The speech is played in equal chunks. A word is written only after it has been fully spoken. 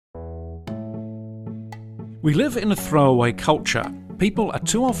We live in a throwaway culture. People are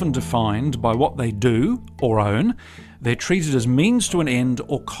too often defined by what they do or own. They're treated as means to an end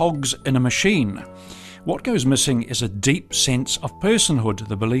or cogs in a machine. What goes missing is a deep sense of personhood,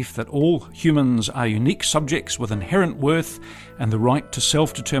 the belief that all humans are unique subjects with inherent worth and the right to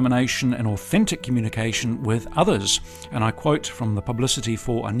self-determination and authentic communication with others. And I quote from the publicity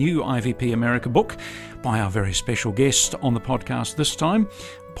for a new IVP America book by our very special guest on the podcast this time,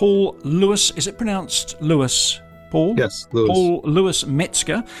 Paul Lewis. Is it pronounced Lewis, Paul? Yes, Lewis. Paul Lewis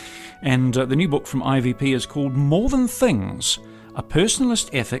Metzger. And the new book from IVP is called More Than Things, A Personalist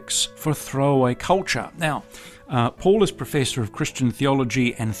Ethics for a Throwaway Culture. Now, Paul is Professor of Christian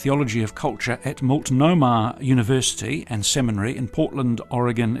Theology and Theology of Culture at Multnomah University and Seminary in Portland,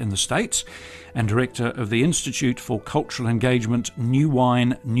 Oregon in the States, and Director of the Institute for Cultural Engagement, New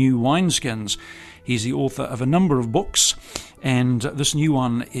Wine, New Wineskins. He's the author of a number of books, and this new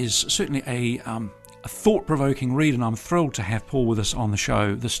one is certainly a thought-provoking read, and I'm thrilled to have Paul with us on the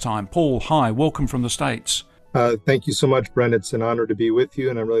show this time. Paul, hi, welcome from the States. Thank you so much, Brent. It's an honor to be with you,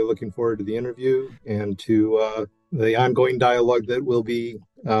 and I'm really looking forward to the interview and to the ongoing dialogue that will be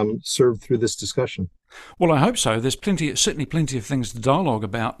served through this discussion. Well, I hope so. There's certainly plenty of things to dialogue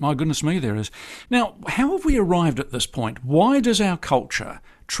about. My goodness me, there is. Now, how have we arrived at this point? Why does our culture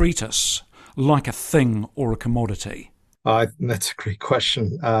treat us like a thing or a commodity? That's a great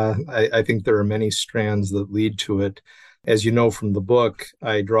question. I think there are many strands that lead to it. As you know from the book,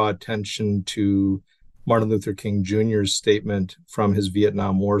 I draw attention to Martin Luther King Jr.'s statement from his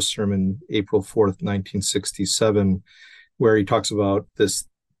Vietnam War sermon, April 4th, 1967, where he talks about this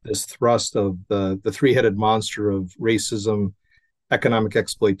thrust of the three-headed monster of racism, economic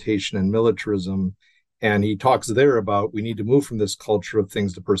exploitation, and militarism. And he talks there about we need to move from this culture of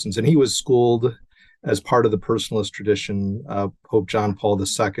things to persons. And he was schooled as part of the personalist tradition, Pope John Paul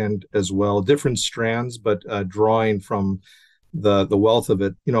II as well, different strands, but drawing from the wealth of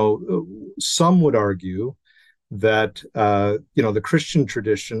it. You know, some would argue that, the Christian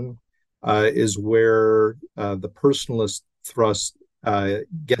tradition is where the personalist thrust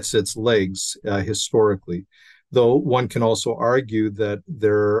gets its legs historically, though one can also argue that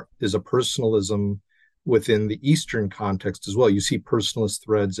there is a personalism within the Eastern context as well. You see personalist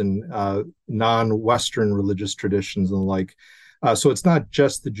threads in non-Western religious traditions and the like. So it's not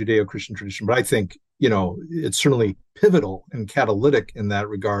just the Judeo-Christian tradition, but I think, it's certainly pivotal and catalytic in that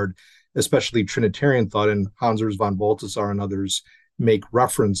regard, especially Trinitarian thought, and Hans Urs von Balthasar and others make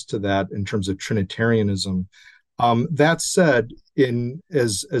reference to that in terms of Trinitarianism. That said,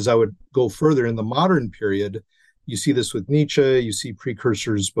 as I would go further, in the modern period, you see this with Nietzsche, you see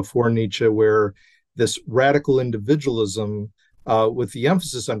precursors before Nietzsche, where this radical individualism, with the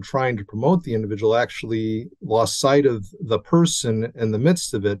emphasis on trying to promote the individual, actually lost sight of the person in the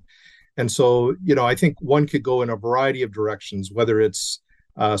midst of it. And so, I think one could go in a variety of directions, whether it's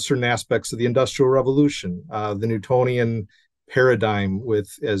certain aspects of the Industrial Revolution, the Newtonian paradigm with,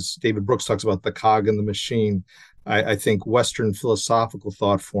 as David Brooks talks about, the cog and the machine, I think Western philosophical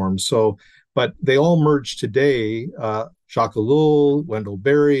thought forms. So, but they all merge today. Jacques Ellul, Wendell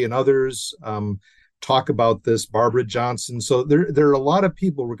Berry, and others talk about this, Barbara Johnson. So there are a lot of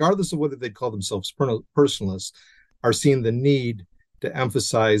people, regardless of whether they call themselves personalists, are seeing the need to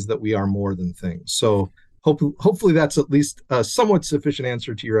emphasize that we are more than things. So hopefully that's at least a somewhat sufficient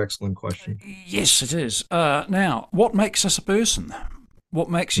answer to your excellent question. Yes, it is. Now, what makes us a person? What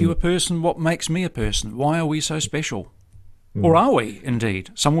makes you a person? What makes me a person? Why are we so special? Or are we,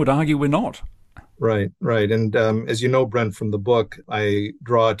 indeed? Some would argue we're not. Right. And as you know, Brent, from the book, I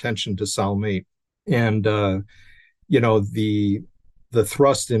draw attention to Psalm 8. And, the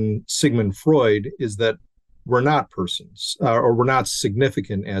thrust in Sigmund Freud is that we're not persons, or we're not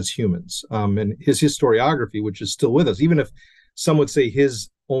significant as humans. And his historiography, which is still with us, even if some would say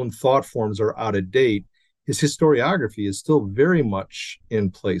his own thought forms are out of date, his historiography is still very much in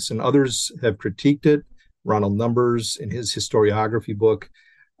place. And others have critiqued it. Ronald Numbers, in his historiography book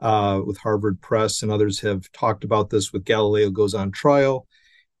with Harvard Press, and others have talked about this with Galileo Goes on Trial.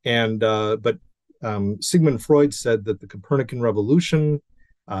 And but Sigmund Freud said that the Copernican revolution,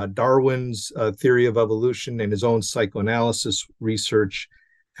 Darwin's theory of evolution, and his own psychoanalysis research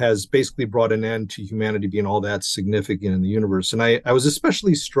has basically brought an end to humanity being all that significant in the universe. And I was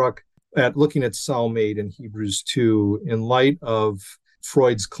especially struck at looking at Psalm 8 and Hebrews 2 in light of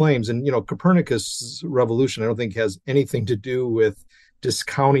Freud's claims. And, Copernicus' revolution, I don't think has anything to do with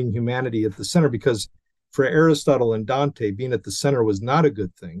discounting humanity at the center, because for Aristotle and Dante, being at the center was not a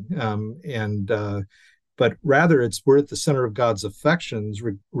good thing. But rather we're at the center of God's affections,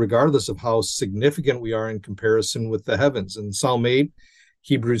 regardless of how significant we are in comparison with the heavens. And Psalm 8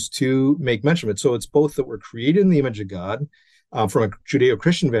 Hebrews 2 make mention of it. So it's both that we're created in the image of God. From a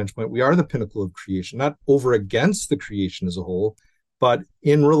Judeo-Christian vantage point, we are the pinnacle of creation, not over against the creation as a whole, but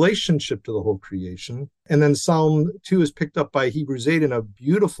in relationship to the whole creation. And then Psalm 2 is picked up by Hebrews 8 in a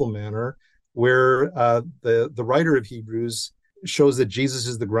beautiful manner, where the writer of Hebrews shows that Jesus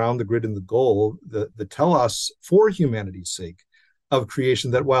is the ground, the grid, and the goal, the telos for humanity's sake of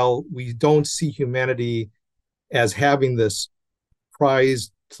creation, that while we don't see humanity as having this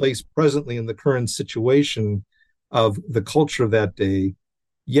prized place presently in the current situation of the culture of that day,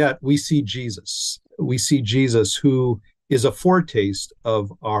 yet we see Jesus. We see Jesus, who is a foretaste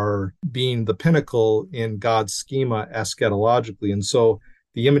of our being the pinnacle in God's schema eschatologically. And so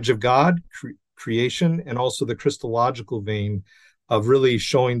the image of God, creation, and also the Christological vein of really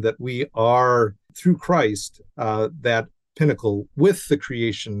showing that we are, through Christ, that pinnacle with the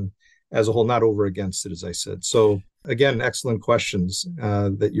creation as a whole, not over against it, as I said. So again, excellent questions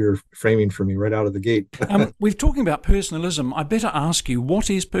that you're framing for me right out of the gate. We're talking about personalism. I better ask you, what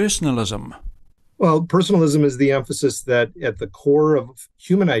is personalism? Well, personalism is the emphasis that at the core of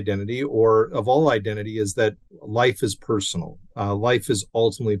human identity, or of all identity, is that life is personal. Life is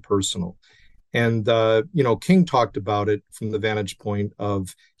ultimately personal. And, King talked about it from the vantage point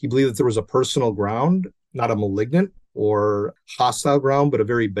of, he believed that there was a personal ground, not a malignant or hostile ground, but a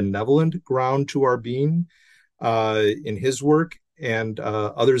very benevolent ground to our being in his work. And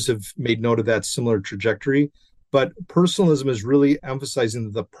others have made note of that similar trajectory. But personalism is really emphasizing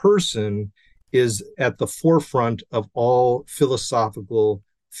that the person is at the forefront of all philosophical,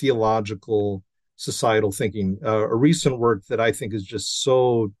 theological, societal thinking. A recent work that I think is just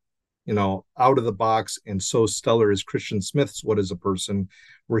so, out of the box and so stellar is Christian Smith's What is a Person,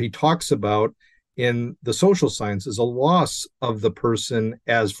 where he talks about, in the social sciences, a loss of the person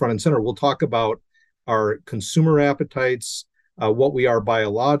as front and center. We'll talk about our consumer appetites, what we are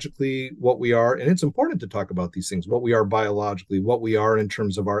biologically, what we are, and it's important to talk about these things, what we are biologically, what we are in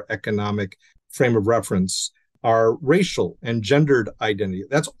terms of our economic frame of reference, our racial and gendered identity.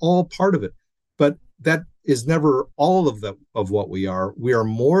 That's all part of it. But that is never all of what we are. We are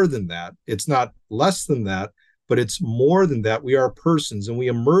more than that. It's not less than that, but it's more than that. We are persons, and we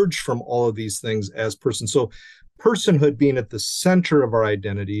emerge from all of these things as persons. So personhood being at the center of our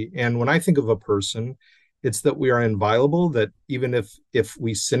identity. And when I think of a person, it's that we are inviolable, that even if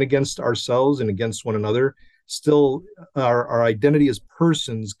we sin against ourselves and against one another, still our identity as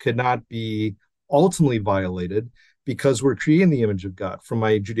persons could not be ultimately violated, because we're created in the image of God from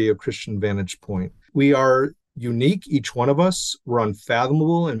my Judeo-Christian vantage point. We are unique, each one of us. We're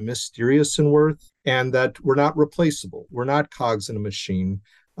unfathomable and mysterious in worth, and that we're not replaceable. We're not cogs in a machine.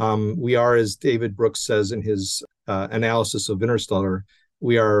 We are, as David Brooks says in his analysis of Interstellar,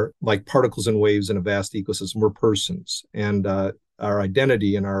 we are like particles and waves in a vast ecosystem. We're persons, and our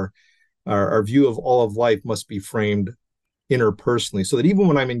identity and our view of all of life must be framed interpersonally, so that even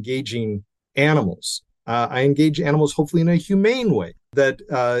when I'm engaging animals, I engage animals hopefully in a humane way. That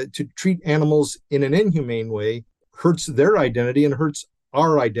to treat animals in an inhumane way hurts their identity and hurts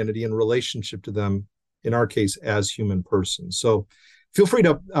our identity in relationship to them, in our case, as human persons. So feel free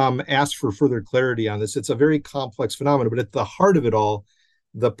to ask for further clarity on this. It's a very complex phenomenon, but at the heart of it all,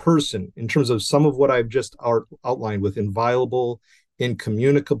 the person, in terms of some of what I've just outlined with inviolable,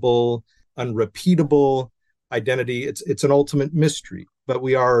 incommunicable, unrepeatable identity, it's an ultimate mystery. But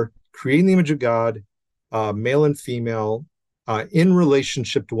we are creating the image of God, male and female, in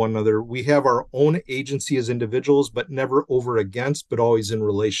relationship to one another. We have our own agency as individuals, but never over against, but always in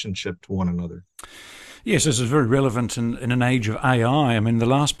relationship to one another. Yes, this is very relevant in an age of AI. I mean, the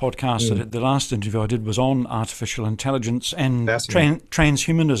last podcast, the last interview I did was on artificial intelligence and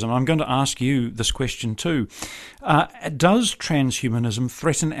transhumanism. I'm going to ask you this question too. Does transhumanism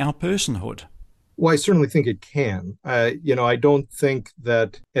threaten our personhood? Well, I certainly think it can. I don't think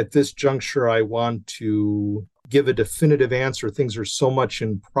that at this juncture I want to give a definitive answer. Things are so much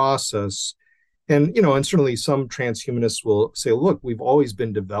in process. And certainly some transhumanists will say, look, we've always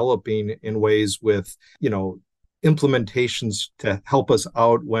been developing in ways with, implementations to help us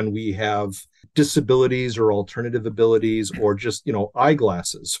out when we have disabilities or alternative abilities, or just,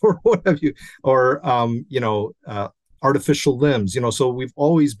 eyeglasses or what have you, or, artificial limbs, so we've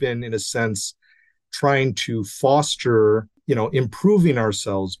always been, in a sense, trying to foster, improving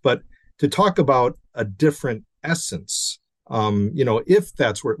ourselves. But to talk about a different essence, if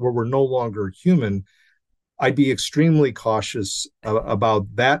that's where we're no longer human, I'd be extremely cautious about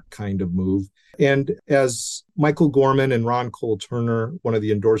that kind of move. And as Michael Gorman and Ron Cole Turner, one of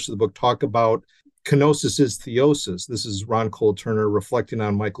the endorsers of the book, talk about, kenosis is theosis. This is Ron Cole Turner reflecting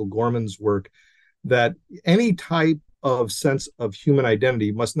on Michael Gorman's work, that any type of sense of human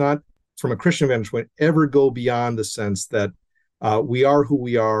identity must not, from a Christian vantage point, ever go beyond the sense that we are who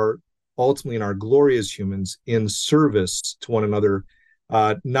we are ultimately in our glory as humans in service to one another,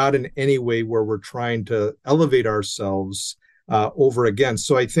 not in any way where we're trying to elevate ourselves over again.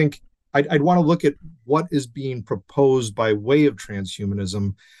 So I think I'd want to look at what is being proposed by way of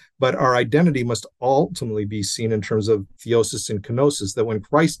transhumanism, but our identity must ultimately be seen in terms of theosis and kenosis, that when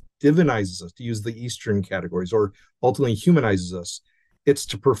Christ divinizes us, to use the Eastern categories, or ultimately humanizes us, it's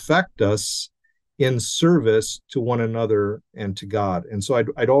to perfect us in service to one another and to God. And so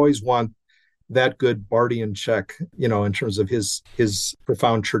I'd always want that good Bardian check, in terms of his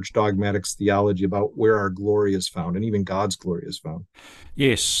profound church dogmatics theology about where our glory is found, and even God's glory is found.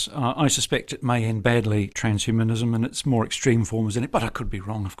 Yes, I suspect it may end badly, transhumanism, and its more extreme forms in it, but I could be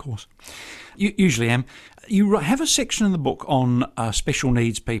wrong, of course. You usually am. You have a section in the book on special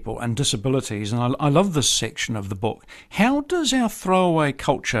needs people and disabilities, and I love this section of the book. How does our throwaway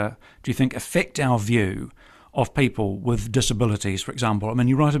culture, do you think, affect our view of people with disabilities, for example? I mean,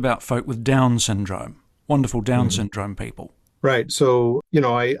 you write about folk with Down syndrome, wonderful Down syndrome people. Right. So,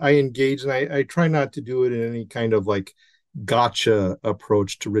 I engage, and I try not to do it in any kind of like gotcha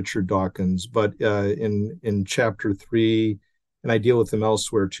approach to Richard Dawkins, but in chapter 3, and I deal with him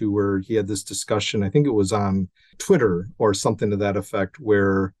elsewhere too, where he had this discussion, I think it was on Twitter or something to that effect,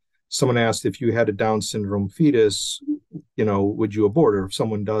 where someone asked, if you had a Down syndrome fetus, would you abort? Or if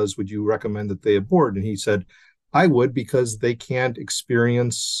someone does, would you recommend that they abort? And he said, I would, because they can't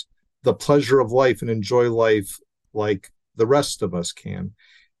experience the pleasure of life and enjoy life like the rest of us can.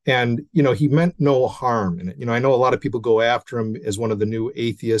 And, he meant no harm in it. I know a lot of people go after him as one of the new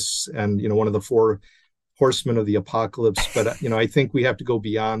atheists and, one of the 4 horsemen of the apocalypse. But, I think we have to go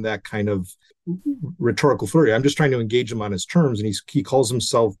beyond that kind of rhetorical flurry. I'm just trying to engage him on his terms. And he calls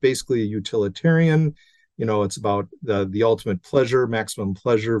himself basically a utilitarian. It's about the ultimate pleasure, maximum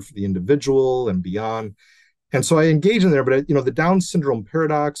pleasure for the individual and beyond. And so I engage in there, but the Down syndrome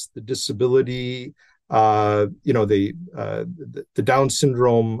paradox, the disability, the Down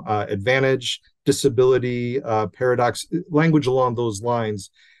syndrome advantage, disability paradox, language along those lines,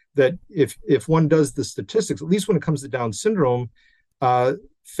 that if one does the statistics, at least when it comes to Down syndrome,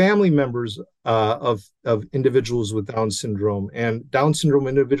 family members of individuals with Down syndrome and Down syndrome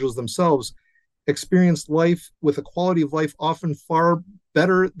individuals themselves experienced life with a quality of life often far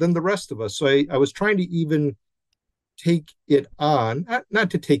better than the rest of us. So I was trying to even take it on, not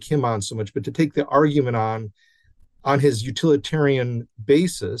to take him on so much, but to take the argument on his utilitarian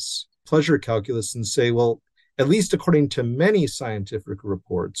basis, pleasure calculus, and say, well, at least according to many scientific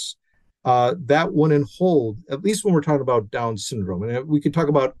reports, that wouldn't hold, at least when we're talking about Down syndrome. And we could talk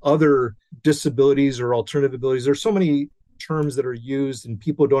about other disabilities or alternative abilities. There's so many terms that are used, and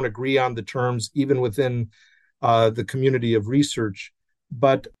people don't agree on the terms, even within the community of research.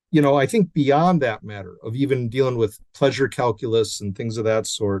 But, I think beyond that matter of even dealing with pleasure calculus and things of that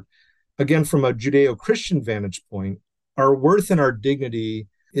sort, again, from a Judeo-Christian vantage point, our worth and our dignity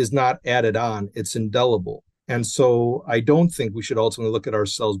is not added on, it's indelible. And so I don't think we should ultimately look at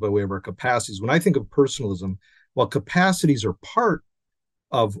ourselves by way of our capacities. When I think of personalism, while capacities are part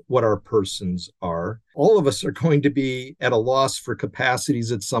of what our persons are, all of us are going to be at a loss for capacities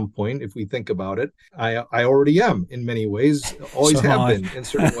at some point, if we think about it. I already am in many ways, always So have been in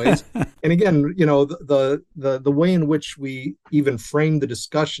certain ways. And again, the way in which we even frame the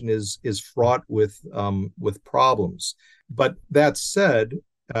discussion is fraught with problems. But that said,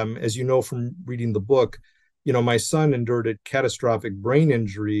 as you know from reading the book, my son endured a catastrophic brain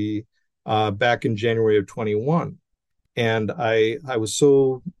injury back in January of 21. And I was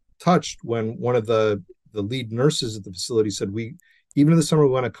so touched when one of the lead nurses at the facility said, even in the summer,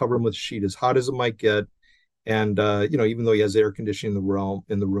 we want to cover him with a sheet as hot as it might get. And, even though he has air conditioning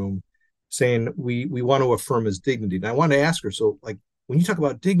in the room, saying we want to affirm his dignity. And I wanted to ask her, so like, when you talk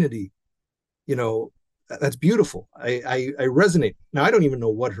about dignity, that's beautiful. I resonate. Now, I don't even know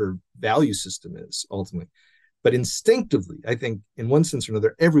what her value system is ultimately, but instinctively, I think in one sense or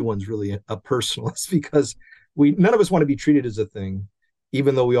another, everyone's really a personalist, because none of us want to be treated as a thing,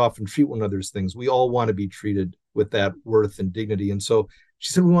 even though we often treat one another as things. We all want to be treated with that worth and dignity. And so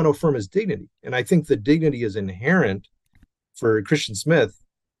she said, we want to affirm his dignity. And I think the dignity is inherent for Christian Smith.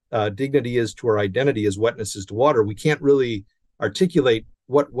 Dignity is to our identity as wetness is to water. We can't really articulate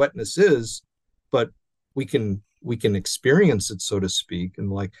what wetness is, but we can experience it, so to speak.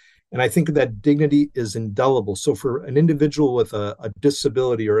 And I think that dignity is indelible. So for an individual with a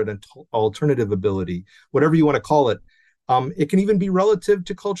disability or an alternative ability, whatever you want to call it, it can even be relative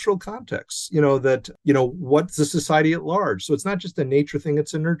to cultural contexts, what's the society at large. So it's not just a nature thing,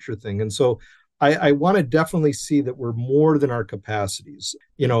 it's a nurture thing. And so I want to definitely see that we're more than our capacities,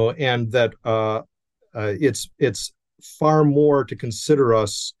 and that it's far more to consider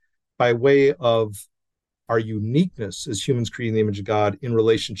us by way of our uniqueness as humans creating the image of God in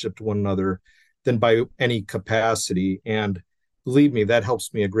relationship to one another than by any capacity. And believe me, that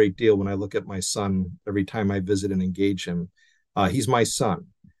helps me a great deal when I look at my son every time I visit and engage him. He's my son.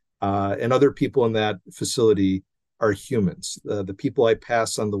 And other people in that facility are humans. The people I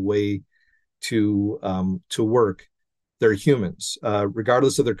pass on the way to work, they're humans,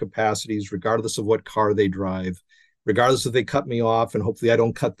 regardless of their capacities, regardless of what car they drive, regardless if they cut me off, and hopefully I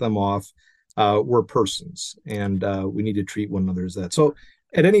don't cut them off. We're persons, and we need to treat one another as that. So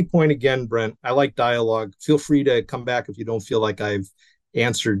at any point, again, Brent, I like dialogue. Feel free to come back if you don't feel like I've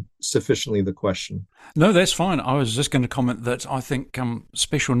answered sufficiently the question. No, that's fine. I was just going to comment that I think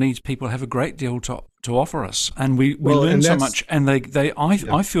special needs people have a great deal to offer us, and we learn so much. And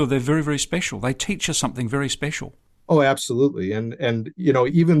I feel they're very, very special. They teach us something very special. Oh, absolutely. And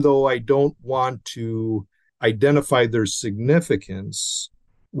even though I don't want to identify their significance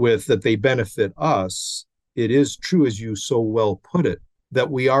with that they benefit us, it is true, as you so well put it,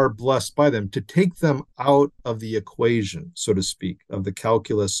 that we are blessed by them. To take them out of the equation, so to speak, of the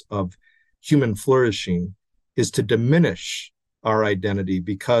calculus of human flourishing is to diminish our identity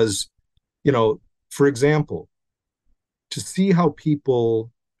because, for example, to see how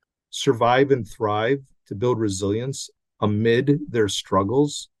people survive and thrive, to build resilience amid their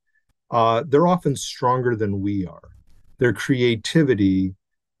struggles, they're often stronger than we are. Their creativity,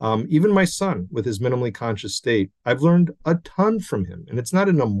 even my son with his minimally conscious state, I've learned a ton from him. And it's not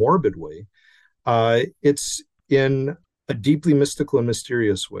in a morbid way. It's in a deeply mystical and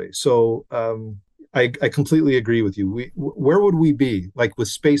mysterious way. So I completely agree with you. Where would we be? Like with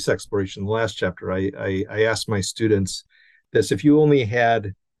space exploration, the last chapter, I asked my students this: if you only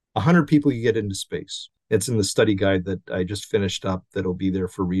had 100 people you get into space, it's in the study guide that I just finished up that'll be there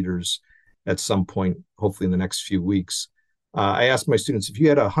for readers at some point, hopefully in the next few weeks. I asked my students, if you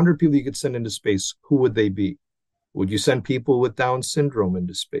had 100 people you could send into space, who would they be? Would you send people with Down syndrome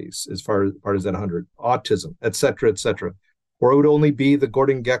into space, as far as that 100? Autism, et cetera, et cetera. Or it would only be the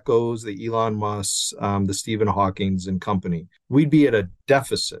Gordon Geckos, the Elon Musks, the Stephen Hawkings and company. We'd be at a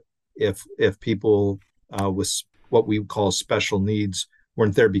deficit if people with what we call special needs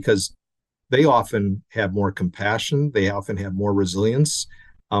weren't there, because they often have more compassion. They often have more resilience.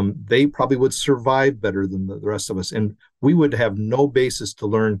 They probably would survive better than the rest of us. And we would have no basis to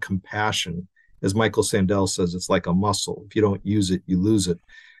learn compassion. As Michael Sandel says, it's like a muscle. If you don't use it, you lose it.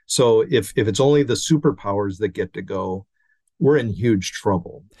 So if it's only the superpowers that get to go, we're in huge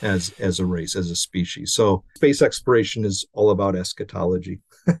trouble as a race, as a species. So space exploration is all about eschatology.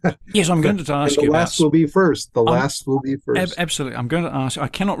 Yes, I'm going to ask you about... The last will be first. The last will be first. Absolutely. I'm going to ask... I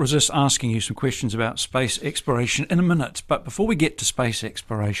cannot resist asking you some questions about space exploration in a minute. But before we get to space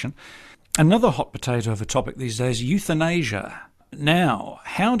exploration, another hot potato of a topic these days, euthanasia. Now,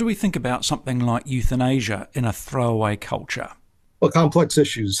 how do we think about something like euthanasia in a throwaway culture? Well, complex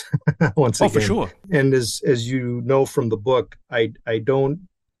issues, once again. Oh, for sure. And as you know from the book, I don't,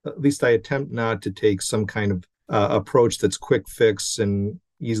 at least I attempt not to take some kind of approach that's quick fix and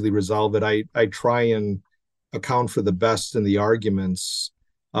easily resolve it. I try and account for the best in the arguments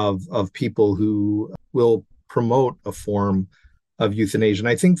of people who will promote a form of euthanasia. And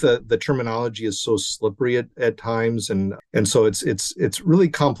I think the terminology is so slippery at times. And so it's really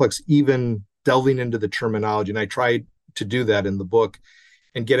complex, even delving into the terminology. And I tried to do that in the book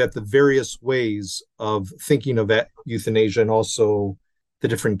and get at the various ways of thinking of euthanasia and also the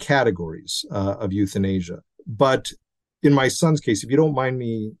different categories of euthanasia. But in my son's case, if you don't mind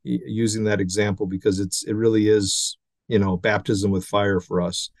me using that example, because it really is, baptism with fire for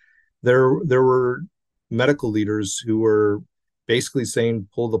us. There were medical leaders who were basically saying,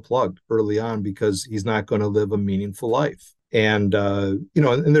 pull the plug early on because he's not going to live a meaningful life. And, and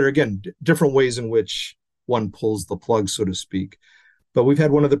there are, again, different ways in which one pulls the plug, so to speak. But we've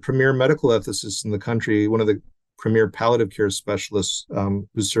had one of the premier medical ethicists in the country, one of the premier palliative care specialists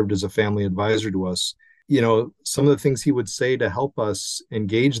who served as a family advisor to us. Some of the things he would say to help us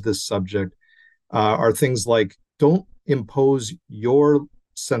engage this subject are things like, don't impose your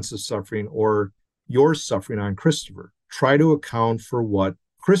sense of suffering or your suffering on Christopher. Try to account for what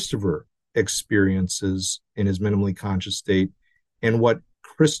Christopher experiences in his minimally conscious state and what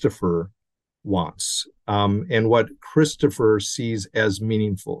Christopher wants and what Christopher sees as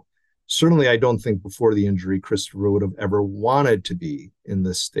meaningful. Certainly, I don't think before the injury, Christopher would have ever wanted to be in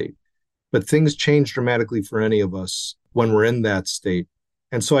this state. But things change dramatically for any of us when we're in that state.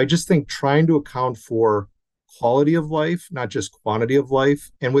 And so I just think trying to account for quality of life, not just quantity of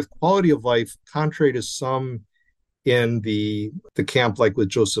life. And with quality of life, contrary to some in the camp, like with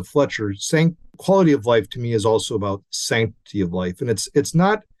Joseph Fletcher, saying quality of life to me is also about sanctity of life. And it's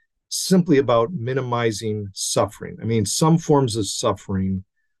not simply about minimizing suffering. I mean, some forms of suffering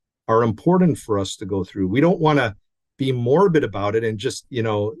are important for us to go through. We don't want to be morbid about it and just,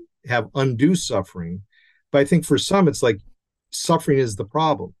 have undue suffering. But I think for some, it's like suffering is the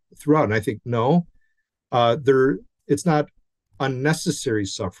problem throughout. And I think, no, it's not unnecessary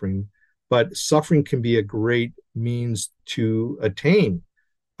suffering, but suffering can be a great means to attain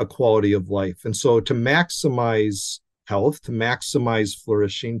a quality of life. And so to maximize health, to maximize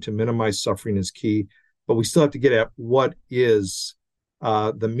flourishing, to minimize suffering is key. But we still have to get at what is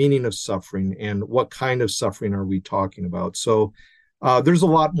the meaning of suffering and what kind of suffering are we talking about. So there's a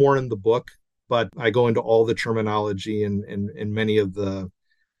lot more in the book, but I go into all the terminology and many of the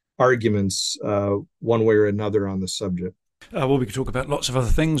arguments one way or another on the subject. Well, we could talk about lots of other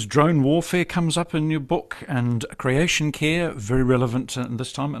things. Drone warfare comes up in your book, and creation care, very relevant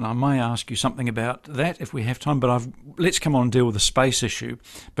this time. And I may ask you something about that if we have time. But let's come on and deal with the space issue,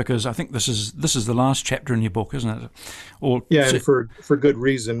 because I think this is the last chapter in your book, isn't it? And for good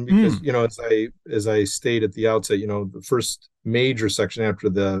reason, because as I stated at the outset, the first major section after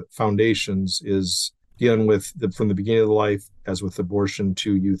the foundations is dealing with from the beginning of the life, as with abortion,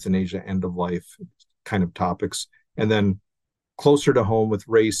 to euthanasia, end of life kind of topics, and then closer to home with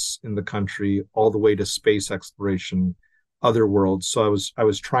race in the country, all the way to space exploration, other worlds. So I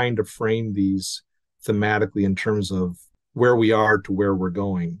was trying to frame these thematically in terms of where we are to where we're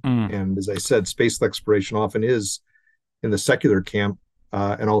going. And as I said, space exploration often is, in the secular camp,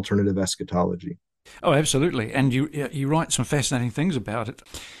 an alternative eschatology. Oh, absolutely. And you write some fascinating things about it.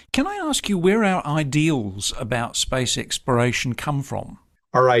 Can I ask you where our ideals about space exploration come from?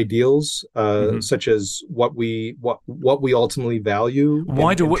 Our ideals, such as what we ultimately value.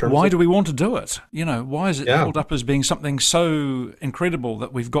 Why do we want to do it? Why is it held up as being something so incredible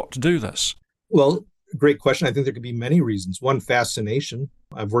that we've got to do this? Well, great question. I think there could be many reasons. One, fascination.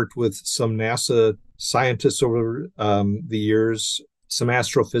 I've worked with some NASA scientists over the years, some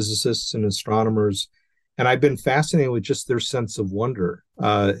astrophysicists and astronomers, and I've been fascinated with just their sense of wonder.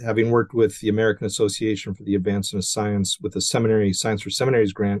 Having worked with the American Association for the Advancement of Science with the Seminary Science for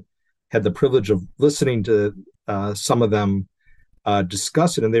Seminaries grant, had the privilege of listening to some of them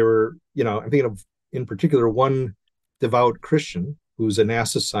discuss it. And they were, I'm thinking of, in particular, one devout Christian who's a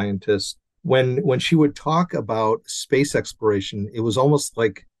NASA scientist. When she would talk about space exploration, it was almost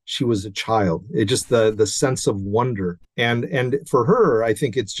like she was a child. It just the sense of wonder. And for her, I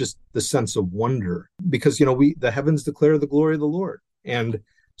think it's just the sense of wonder, because, the heavens declare the glory of the Lord. And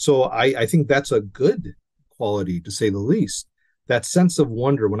so I think that's a good quality, to say the least. That sense of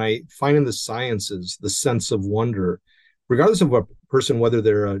wonder, when I find in the sciences, the sense of wonder, regardless of a person, whether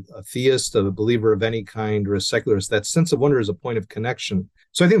they're a theist, a believer of any kind, or a secularist, that sense of wonder is a point of connection.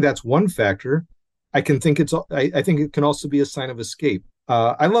 So I think that's one factor. I think it can also be a sign of escape.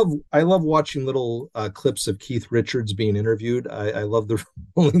 I love watching little clips of Keith Richards being interviewed. I love the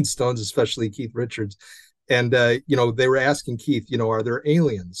Rolling Stones, especially Keith Richards. And they were asking Keith, are there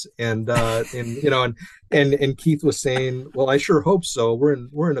aliens? And Keith was saying, well, I sure hope so.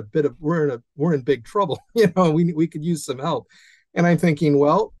 We're in big trouble. We could use some help. And I'm thinking,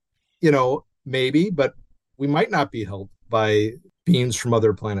 well, maybe, but we might not be helped by beings from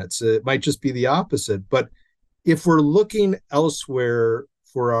other planets. It might just be the opposite. But if we're looking elsewhere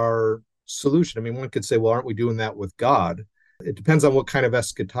for our solution, one could say, well, aren't we doing that with God? It depends on what kind of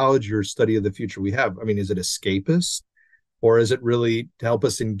eschatology or study of the future we have. Is it escapist, or is it really to help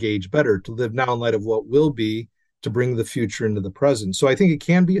us engage better, to live now in light of what will be, to bring the future into the present? So I think it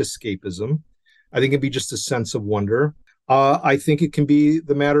can be escapism. I think it can be just a sense of wonder. I think it can be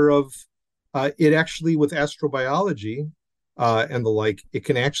the matter of it actually, with astrobiology and the like, it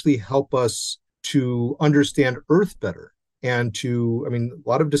can actually help us to understand Earth better. And a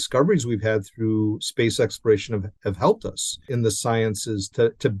lot of discoveries we've had through space exploration have helped us in the sciences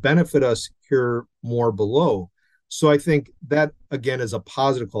to benefit us here more below. So I think that, again, is a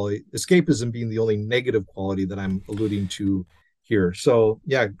positive quality, escapism being the only negative quality that I'm alluding to here. So,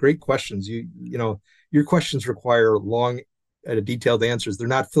 yeah, great questions. Your questions require long, detailed answers. They're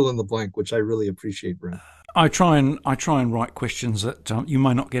not fill in the blank, which I really appreciate, Brent. I try and write questions that you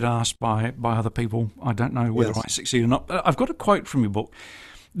may not get asked by other people. I don't know whether I succeed or not. But I've got a quote from your book.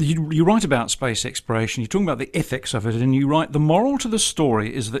 You write about space exploration. You're talking about the ethics of it, and you write, the moral to the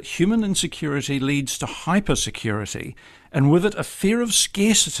story is that human insecurity leads to hypersecurity, and with it a fear of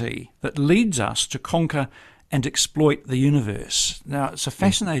scarcity that leads us to conquer and exploit the universe. Now, it's a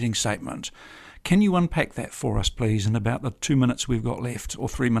fascinating statement. Can you unpack that for us, please, in about the 2 minutes we've got left, or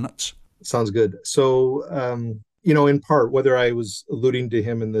 3 minutes? Sounds good. So, in part, whether I was alluding to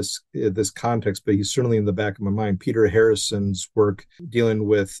him in this context, but he's certainly in the back of my mind. Peter Harrison's work dealing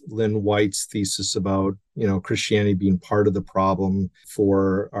with Lynn White's thesis about Christianity being part of the problem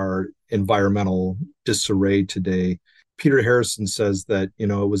for our environmental disarray today. Peter Harrison says that it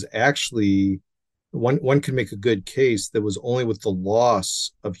was actually one can make a good case that was only with the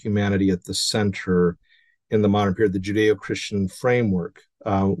loss of humanity at the center in the modern period, the Judeo-Christian framework,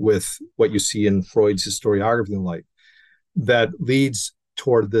 with what you see in Freud's historiography and the like, that leads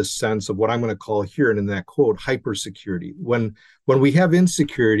toward this sense of what I'm going to call here, and in that quote, hypersecurity. When we have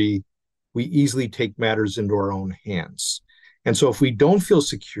insecurity, we easily take matters into our own hands. And so if we don't feel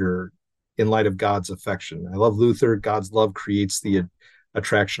secure in light of God's affection, I love Luther, God's love creates the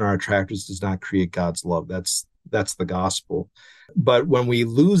attraction. Our attractors does not create God's love. That's the gospel. But when we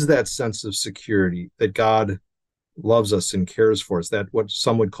lose that sense of security, that God loves us and cares for us, that what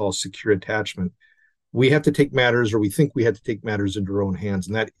some would call secure attachment, we have to take matters, or we think we have to take matters into our own hands.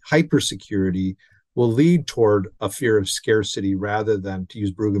 And that hypersecurity will lead toward a fear of scarcity rather than, to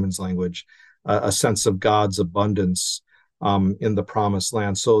use Brueggemann's language, a sense of God's abundance in the promised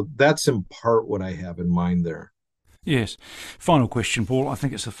land. So that's in part what I have in mind there. Yes. Final question, Paul. I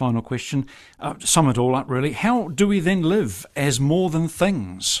think it's the final question. Sum it all up, really. How do we then live as more than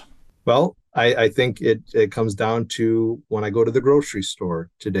things? Well, I think it comes down to when I go to the grocery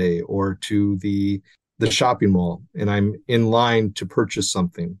store today, or to the shopping mall, and I'm in line to purchase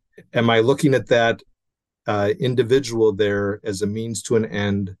something. Am I looking at that individual there as a means to an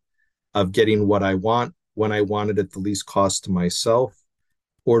end of getting what I want when I want it at the least cost to myself?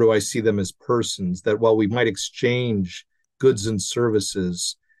 Or do I see them as persons that, while we might exchange goods and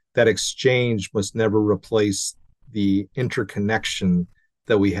services, that exchange must never replace the interconnection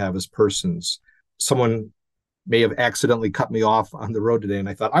that we have as persons? Someone may have accidentally cut me off on the road today, and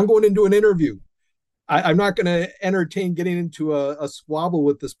I thought, I'm going into an interview. I'm not going to entertain getting into a squabble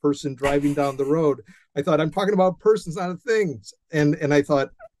with this person driving down the road. I thought, I'm talking about persons, not things. And I thought,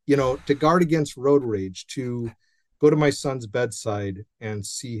 to guard against road rage, to go to my son's bedside and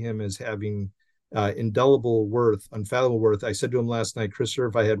see him as having indelible worth, unfathomable worth. I said to him last night, Christopher,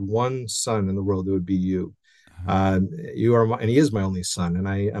 if I had one son in the world, it would be you. You are and he is my only son,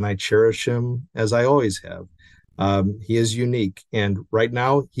 and I cherish him as I always have. He is unique, and right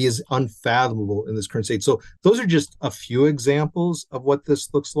now he is unfathomable in this current state. So those are just a few examples of what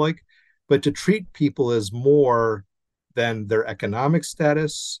this looks like. But to treat people as more than their economic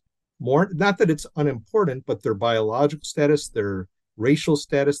status, more, not that it's unimportant, but their biological status, their racial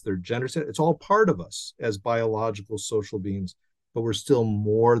status, their gender status, it's all part of us as biological social beings, but we're still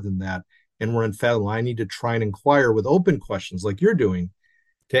more than that. And we're unfathomable. I need to try and inquire with open questions like you're doing,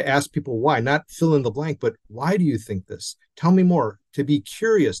 to ask people why, not fill in the blank, but why do you think this? Tell me more. To be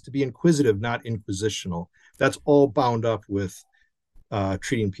curious, to be inquisitive, not inquisitional. That's all bound up with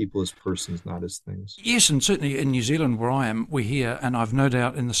treating people as persons, not as things. Yes, and certainly in New Zealand, where I am, we hear, and I've no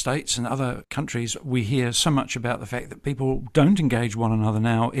doubt in the States and other countries, we hear so much about the fact that people don't engage one another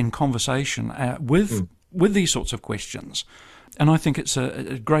now in conversation with these sorts of questions. And I think it's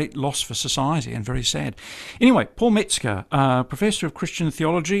a great loss for society and very sad. Anyway, Paul Metzger, Professor of Christian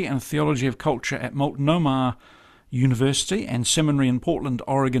Theology and Theology of Culture at Multnomah University and Seminary in Portland,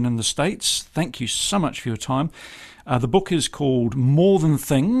 Oregon in the States. Thank you so much for your time. The book is called More Than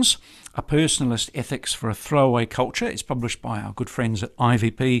Things, A Personalist Ethics for a Throwaway Culture. It's published by our good friends at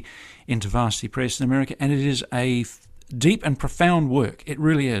IVP, InterVarsity Press in America, and it is a deep and profound work. It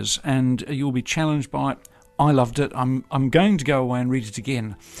really is, and you'll be challenged by it. I loved it. I'm going to go away and read it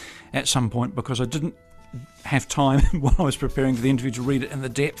again at some point, because I didn't have time while I was preparing for the interview to read it in the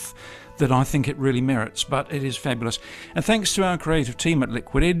depth that I think it really merits, but it is fabulous. And thanks to our creative team at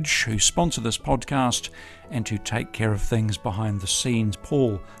Liquid Edge, who sponsor this podcast and who take care of things behind the scenes.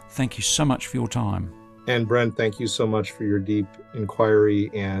 Paul, thank you so much for your time. And Brent, thank you so much for your deep inquiry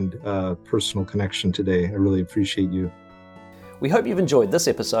and personal connection today. I really appreciate you. We hope you've enjoyed this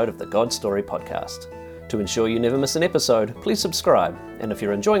episode of the God Story Podcast. To ensure you never miss an episode, please subscribe. And if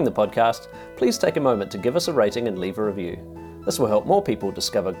you're enjoying the podcast, please take a moment to give us a rating and leave a review. This will help more people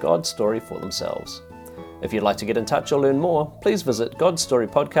discover God's story for themselves. If you'd like to get in touch or learn more, please visit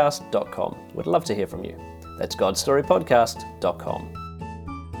godstorypodcast.com. We'd love to hear from you. That's godstorypodcast.com.